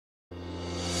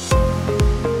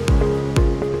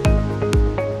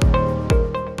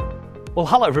Well,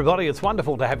 hello everybody. It's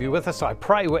wonderful to have you with us. I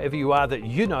pray wherever you are that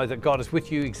you know that God is with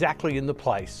you exactly in the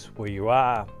place where you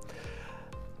are.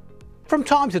 From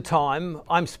time to time,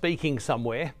 I'm speaking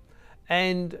somewhere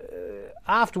and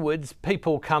afterwards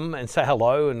people come and say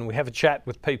hello and we have a chat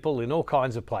with people in all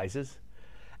kinds of places.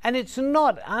 And it's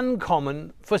not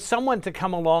uncommon for someone to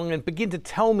come along and begin to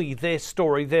tell me their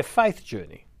story, their faith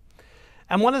journey.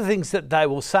 And one of the things that they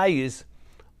will say is,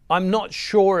 I'm not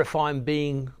sure if I'm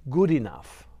being good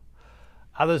enough.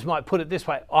 Others might put it this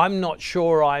way, I'm not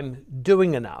sure I'm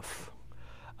doing enough.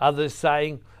 Others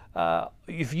saying,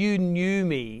 if you knew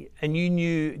me and you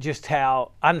knew just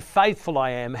how unfaithful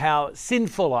I am, how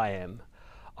sinful I am,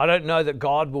 I don't know that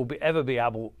God will ever be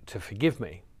able to forgive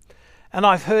me. And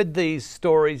I've heard these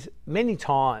stories many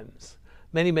times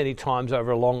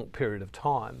over a long period of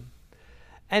time.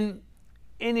 And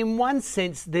in one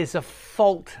sense, there's a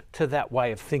fault to that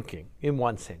way of thinking, in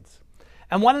one sense.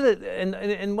 And what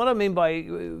I mean by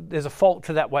there's a fault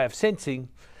to that way of sensing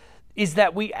is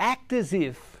that we act as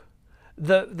if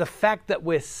the fact that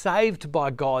we're saved by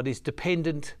God is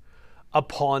dependent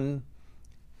upon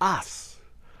us.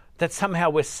 That somehow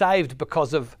we're saved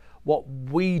because of what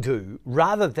we do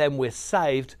rather than we're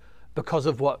saved because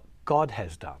of what God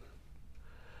has done.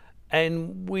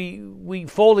 And we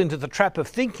fall into the trap of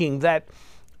thinking that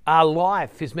our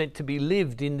life is meant to be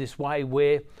lived in this way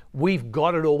where we've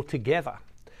got it all together.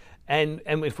 And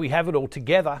if we have it all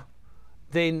together,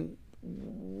 then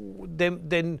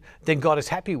God is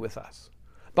happy with us.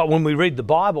 But when we read the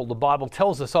Bible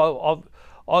tells us over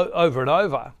and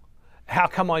over, how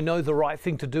come I know the right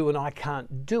thing to do and I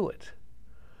can't do it?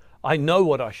 I know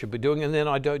what I should be doing and then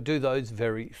I don't do those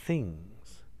very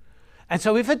things. And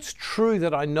so if it's true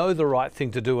that I know the right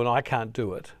thing to do and I can't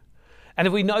do it, and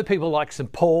if we know people like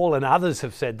St. Paul and others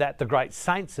have said that, the great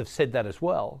saints have said that as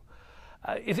well,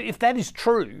 if that is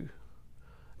true,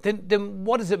 then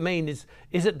what does it mean? Is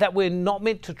it that we're not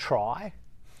meant to try?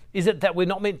 Is it that we're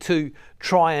not meant to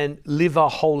try and live a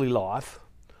holy life?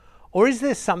 Or is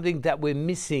there something that we're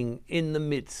missing in the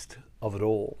midst of it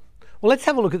all? Well, let's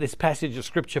have a look at this passage of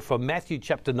Scripture from Matthew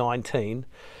chapter 19,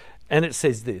 and it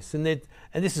says this, and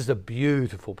this is a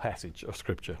beautiful passage of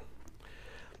Scripture.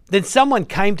 Then someone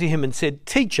came to him and said,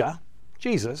 Teacher,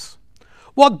 Jesus,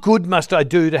 what good must I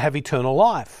do to have eternal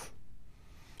life?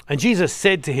 And Jesus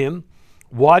said to him,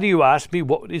 Why do you ask me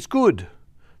what is good?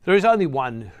 There is only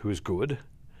one who is good.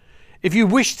 If you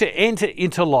wish to enter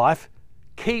into life,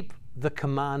 keep the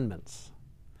commandments.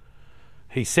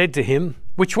 He said to him,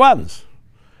 Which ones?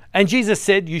 And Jesus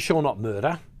said, You shall not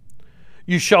murder.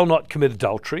 You shall not commit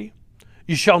adultery.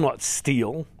 You shall not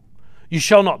steal. You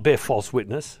shall not bear false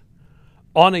witness.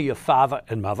 Honour your father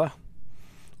and mother.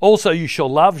 Also you shall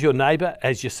love your neighbour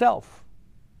as yourself.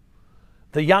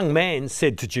 The young man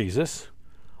said to Jesus,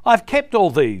 I've kept all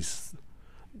these.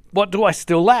 What do I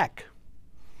still lack?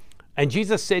 And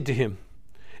Jesus said to him,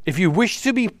 If you wish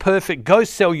to be perfect, go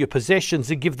sell your possessions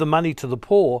and give the money to the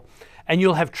poor, and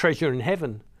you'll have treasure in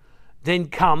heaven. Then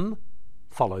come,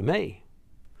 follow me.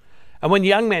 And when the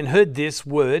young man heard this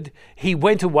word, he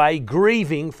went away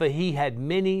grieving, for he had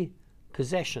many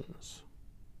possessions.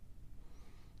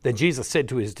 Then Jesus said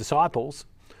to his disciples,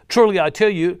 Truly I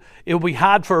tell you, it will be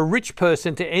hard for a rich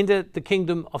person to enter the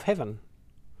kingdom of heaven.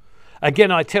 Again,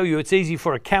 I tell you, it's easy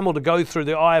for a camel to go through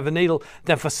the eye of a needle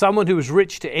than for someone who is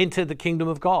rich to enter the kingdom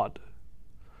of God.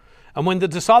 And when the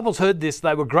disciples heard this,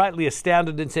 they were greatly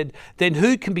astounded and said, Then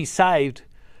who can be saved?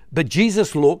 But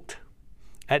Jesus looked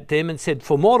at them and said,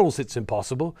 For mortals it's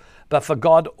impossible, but for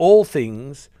God all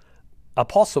things are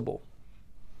possible.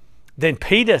 Then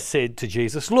Peter said to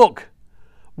Jesus, Look,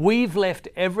 we've left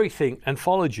everything and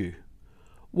followed you.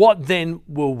 What then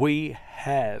will we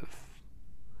have?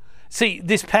 See,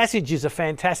 this passage is a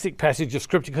fantastic passage of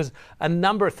Scripture because a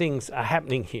number of things are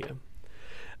happening here.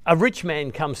 A rich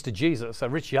man comes to Jesus, a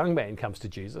rich young man comes to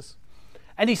Jesus,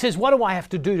 and he says, What do I have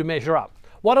to do to measure up?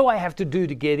 What do I have to do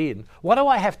to get in? What do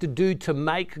I have to do to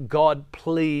make God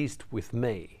pleased with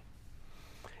me?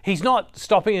 He's not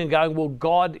stopping and going, Well,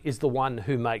 God is the one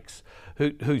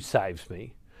who saves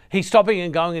me. He's stopping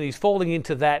and going and he's falling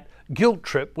into that guilt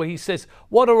trip where he says,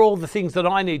 what are all the things that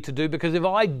I need to do? Because if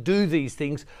I do these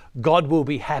things, God will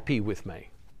be happy with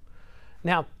me.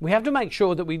 Now, we have to make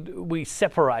sure that we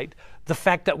separate the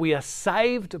fact that we are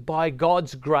saved by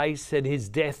God's grace and his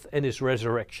death and his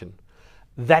resurrection.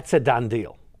 That's a done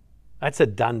deal. That's a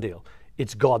done deal.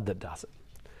 It's God that does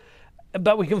it.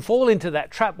 But we can fall into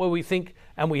that trap where we think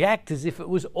and we act as if it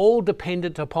was all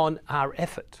dependent upon our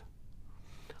effort.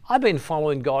 I've been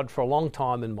following God for a long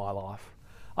time in my life.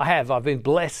 I've been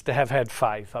blessed to have had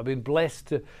faith. I've been blessed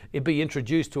to be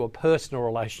introduced to a personal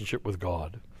relationship with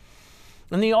God.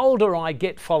 And the older I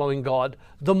get following God,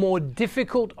 the more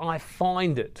difficult I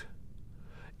find it,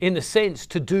 in a sense,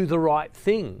 to do the right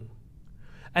thing.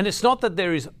 And it's not that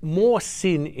there is more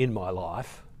sin in my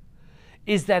life,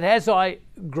 is that as I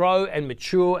grow and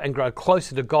mature and grow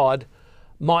closer to God,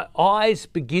 my eyes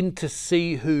begin to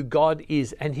see who God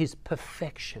is and His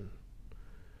perfection,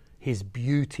 His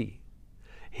beauty,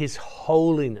 His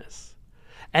holiness.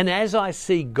 And as I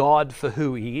see God for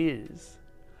who He is,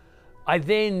 I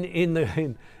then, in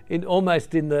the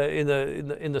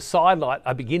sidelight,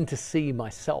 I begin to see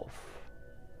myself.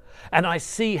 And I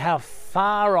see how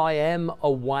far I am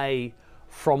away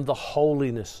from the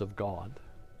holiness of God.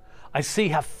 I see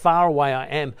how far away I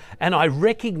am, and I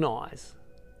recognize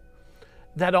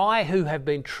that I, who have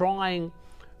been trying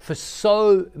for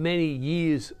so many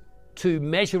years to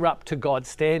measure up to God's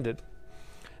standard,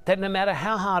 that no matter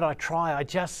how hard I try, I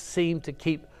just seem to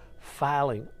keep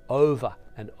failing over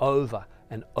and over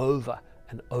and over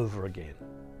and over again.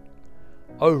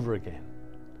 Over again.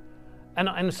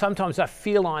 And sometimes I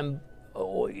feel I'm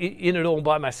in it all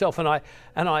by myself, and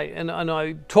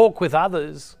I talk with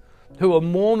others who are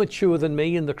more mature than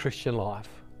me in the Christian life.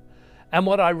 And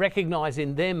what I recognize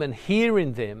in them and hear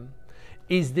in them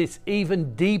is this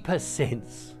even deeper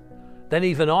sense than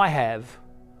even I have,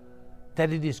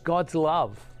 that it is God's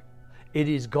love, it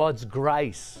is God's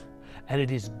grace, and it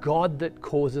is God that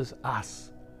causes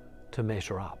us to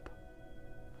measure up.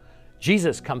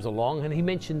 Jesus comes along and He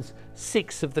mentions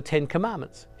 6 of the 10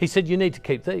 commandments. He said, you need to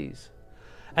keep these.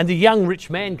 And the young rich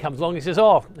man comes along and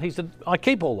he said, I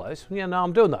keep all those. Yeah, no,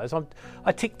 I'm doing those.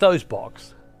 I tick those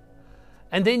boxes.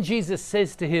 And then Jesus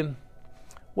says to him,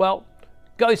 well,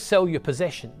 go sell your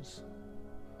possessions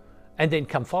and then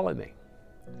come follow me.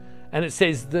 And it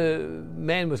says the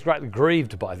man was greatly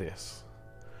grieved by this.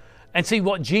 And see,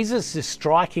 what Jesus is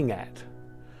striking at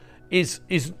is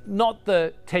not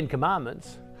the 10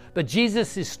 commandments, but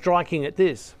Jesus is striking at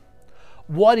this.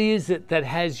 What is it that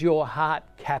has your heart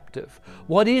captive?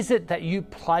 What is it that you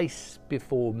place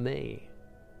before me?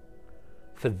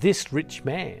 For this rich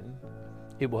man,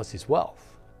 it was his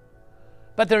wealth.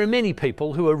 But there are many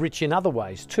people who are rich in other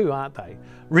ways too, aren't they?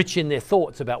 Rich in their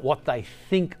thoughts about what they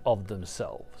think of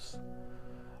themselves.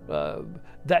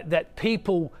 That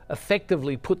people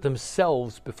effectively put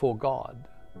themselves before God.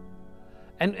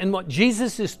 And what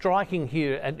Jesus is striking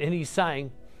here, and He's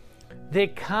saying, there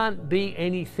can't be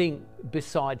anything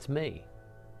besides me.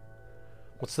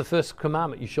 What's the first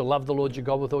commandment? You shall love the Lord your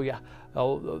God with all your...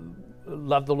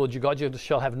 love the Lord your God, you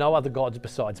shall have no other gods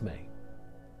besides me.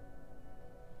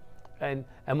 And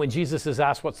when Jesus is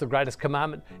asked what's the greatest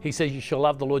commandment, He says you shall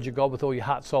love the Lord your God with all your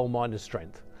heart, soul, mind and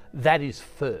strength. That is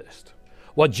first.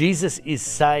 What Jesus is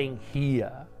saying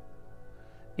here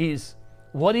is,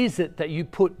 what is it that you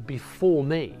put before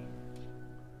me?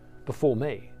 Before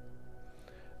me.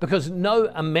 Because no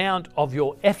amount of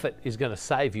your effort is going to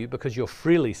save you, because you're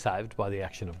freely saved by the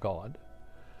action of God.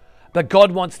 But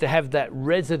God wants to have that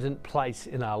resident place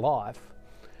in our life.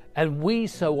 And we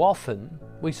so often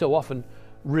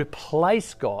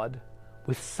replace God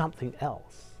with something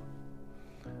else.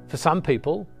 For some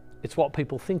people, it's what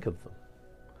people think of them.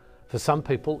 For some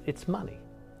people, it's money.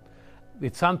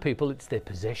 With some people, it's their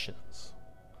possessions.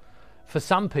 For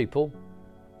some people,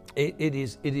 it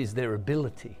is their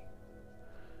ability.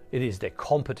 It is their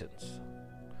competence.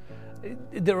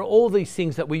 There are all these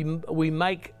things that we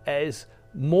make as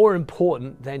more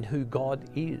important than who God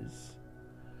is.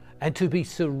 And to be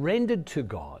surrendered to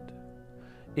God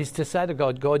is to say to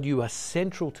God, God, you are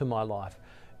central to my life.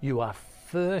 You are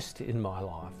first in my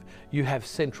life. You have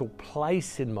central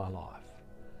place in my life.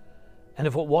 And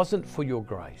if it wasn't for your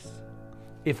grace,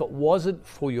 if it wasn't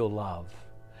for your love,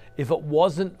 if it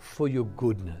wasn't for your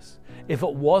goodness, if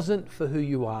it wasn't for who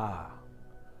you are,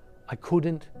 I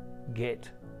couldn't get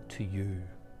to you.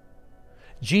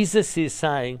 Jesus is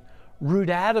saying, root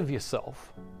out of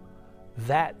yourself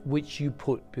that which you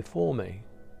put before me.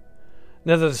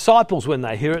 Now the disciples, when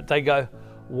they hear it, they go,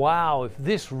 wow, if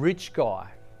this rich guy,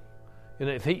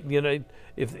 if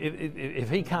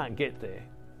he can't get there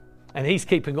and he's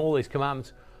keeping all these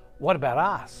commandments, what about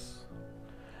us?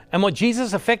 And what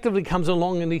Jesus effectively comes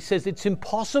along and He says, it's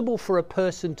impossible for a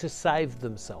person to save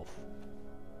themselves.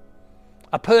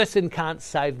 A person can't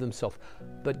save themselves,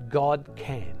 but God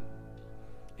can.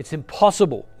 It's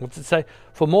impossible. What's it say?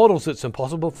 For mortals it's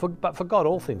impossible, but for God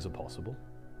all things are possible.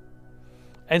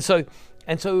 And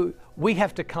so we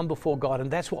have to come before God,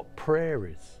 and that's what prayer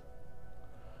is.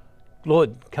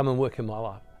 Lord, come and work in my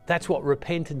life. That's what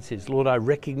repentance is. Lord, I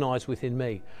recognize within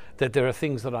me that there are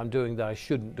things that I'm doing that I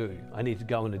shouldn't do. I need to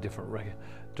go in a different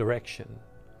direction.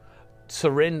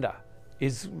 Surrender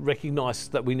is recognize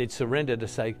that we need surrender to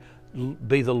say,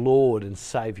 be the Lord and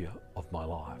Saviour of my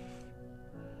life.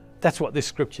 That's what this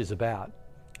scripture's about.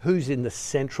 Who's in the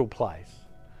central place?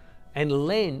 And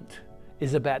Lent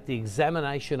is about the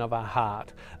examination of our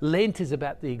heart. Lent is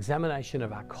about the examination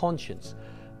of our conscience.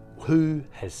 Who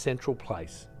has central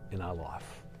place in our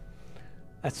life?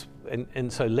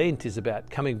 So Lent is about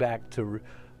coming back to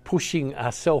pushing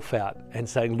ourselves out and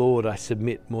saying, Lord, I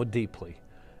submit more deeply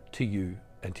to you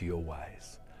and to your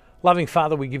ways. Loving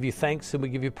Father, we give you thanks and we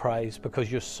give you praise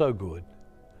because you're so good.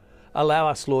 Allow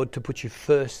us, Lord, to put you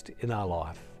first in our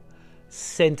life,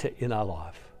 center in our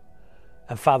life.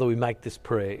 And Father, we make this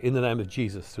prayer in the name of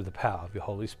Jesus through the power of your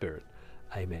Holy Spirit.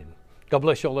 Amen. God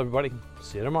bless you all, everybody.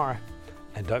 See you tomorrow.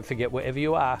 And don't forget, wherever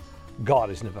you are, God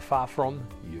is never far from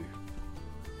you.